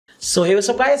So hey, what's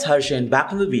up guys, Harshan back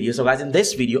from the video. So guys, in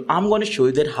this video I'm going to show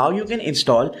you that how you can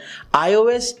install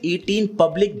iOS 18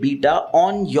 public beta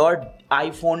on your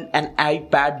iPhone and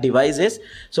iPad devices.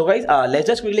 So guys, let's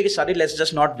just quickly get started. Let's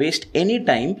just not waste any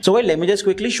time. So guys, let me just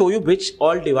quickly show you which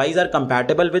all devices are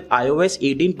compatible with iOS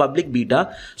 18 public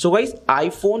beta. So guys,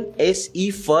 iPhone SE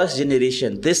first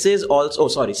generation. This is also,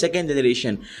 second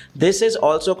generation. This is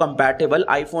also compatible.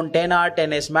 iPhone XR,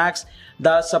 XS Max.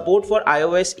 The support for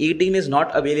iOS 18 is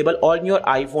not available on your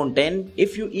iPhone 10.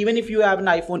 Even if you have an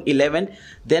iPhone 11,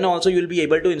 then also you'll be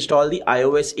able to install the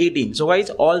iOS 18. So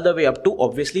guys, all the way up to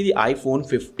obviously the iPhone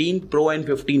 15 Pro and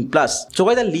 15 Plus. So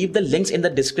guys, I'll leave the links in the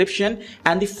description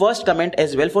and the first comment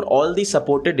as well for all the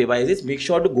supported devices. Make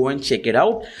sure to go and check it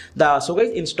out. So guys,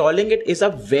 installing it is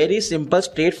a very simple,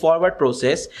 straightforward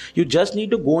process. You just need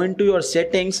to go into your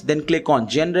settings, then click on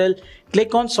General,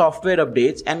 click on software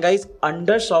updates, and guys,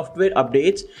 under software updates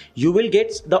you will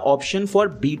get the option for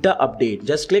beta update.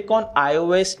 Just click on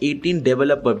iOS 18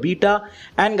 developer beta,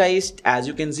 and guys, as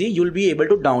you can see, you'll be able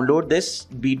to download this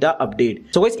beta update.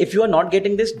 So guys, if you are not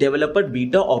getting this developer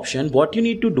beta option, what you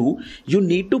need to do, you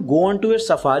need to go onto your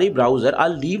Safari browser.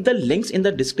 I'll leave the links in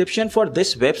the description for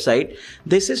this website.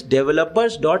 This is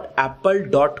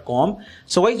developers.apple.com.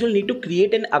 So guys, you'll need to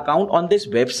create an account on this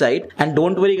website, and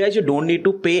don't worry guys, you don't need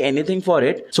to pay anything for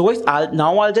it. So guys,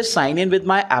 I'll just sign in with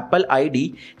my Apple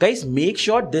ID. Guys, make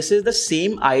sure this is the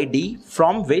same ID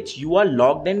from which you are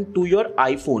logged in to your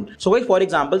iPhone. So guys, for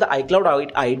example, the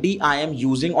iCloud ID I am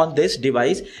using on this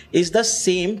device is the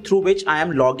same through which I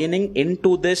am logging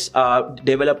into this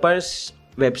developers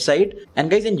website. And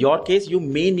guys, in your case, you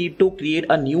may need to create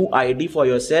a new ID for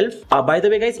yourself. By the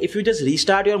way guys, if you just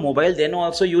restart your mobile, then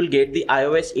also you will get the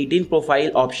iOS 18 profile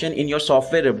option in your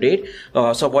software update.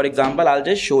 So for example, I'll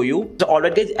just show you. So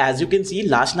alright guys, as you can see,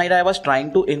 last night I was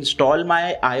trying to install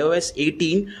my iOS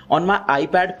 18 on my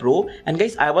iPad Pro, and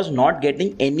guys, I was not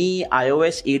getting any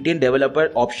iOS 18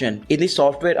 developer option in the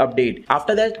software update.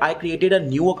 After that, I created a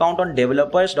new account on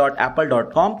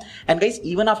developers.apple.com, and guys,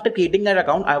 even after creating that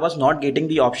account, I was not getting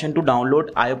the option to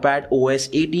download iPad OS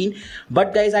 18.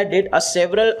 But guys, I did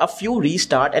a few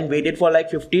restart and waited for like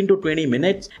 15 to 20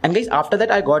 minutes, and guys, after that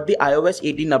I got the iOS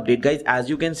 18 update. Guys, as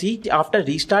you can see, after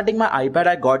restarting my iPad,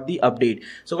 I got the update.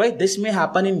 So guys, this may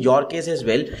happen in your case as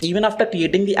well. Even after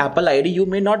creating the Apple ID, you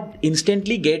may not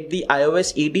instantly get the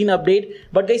iOS 18 update,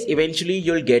 but guys, eventually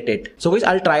you'll get it. So guys,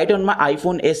 I'll try it on my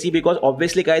iPhone SE because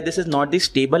obviously guys, this is not the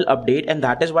stable update, and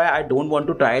that is why I don't want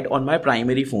to try it on my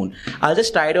primary phone. I'll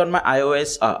just try it on my iPhone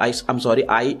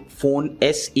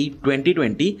SE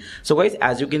 2020. So guys,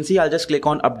 as you can see, I'll just click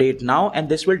on update now, and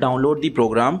this will download the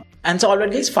program. And so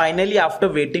alright guys, finally after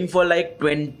waiting for like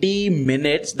 20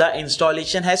 minutes, the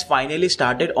installation has finally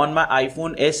started on my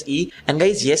iPhone SE. And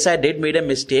guys, yes, I did made a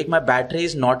mistake. My battery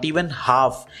is not even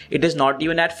half. It is not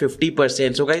even at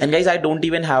 50%. So guys, I don't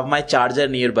even have my charger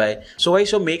nearby. So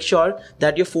guys, so make sure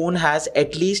that your phone has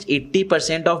at least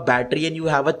 80% of battery and you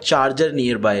have a charger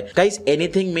nearby. Guys,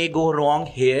 anything may go wrong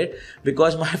here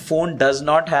because my phone does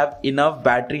not have enough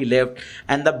battery left,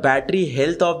 and the battery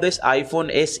health of this iPhone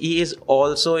SE is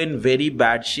also in very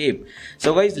bad shape.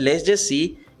 So guys, let's just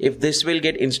see if this will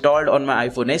get installed on my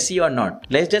iPhone SE or not.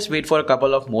 Let's just wait for a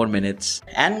couple of more minutes.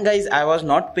 And guys, I was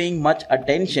not paying much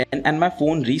attention and my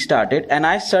phone restarted, and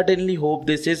I certainly hope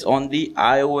this is on the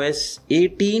iOS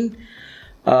 18.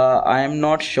 I am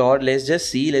not sure. Let's just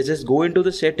see. Let's just go into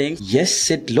the settings.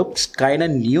 Yes, it looks kind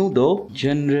of new though.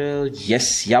 General,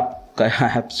 yes, yup.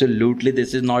 Absolutely,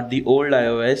 this is not the old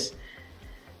iOS,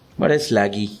 but it's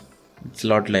laggy. It's a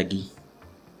lot laggy.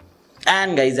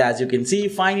 And guys, as you can see,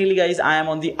 finally guys, I am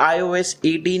on the iOS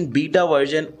 18 beta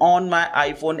version on my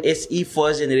iPhone SE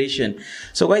first generation.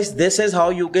 So guys, this is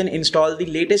how you can install the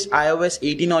latest iOS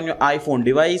 18 on your iPhone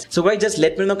device. So guys, just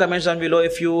let me know in the comments down below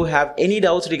if you have any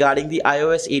doubts regarding the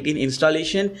iOS 18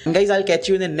 installation. And guys, I'll catch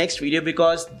you in the next video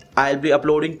because I'll be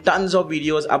uploading tons of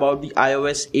videos about the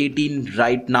iOS 18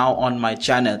 right now on my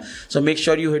channel. So make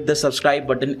sure you hit the subscribe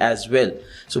button as well.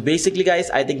 So basically guys,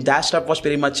 I think that stuff was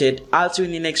pretty much it. I'll see you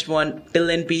in the next one. Till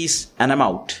then, peace, and I'm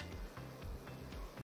out.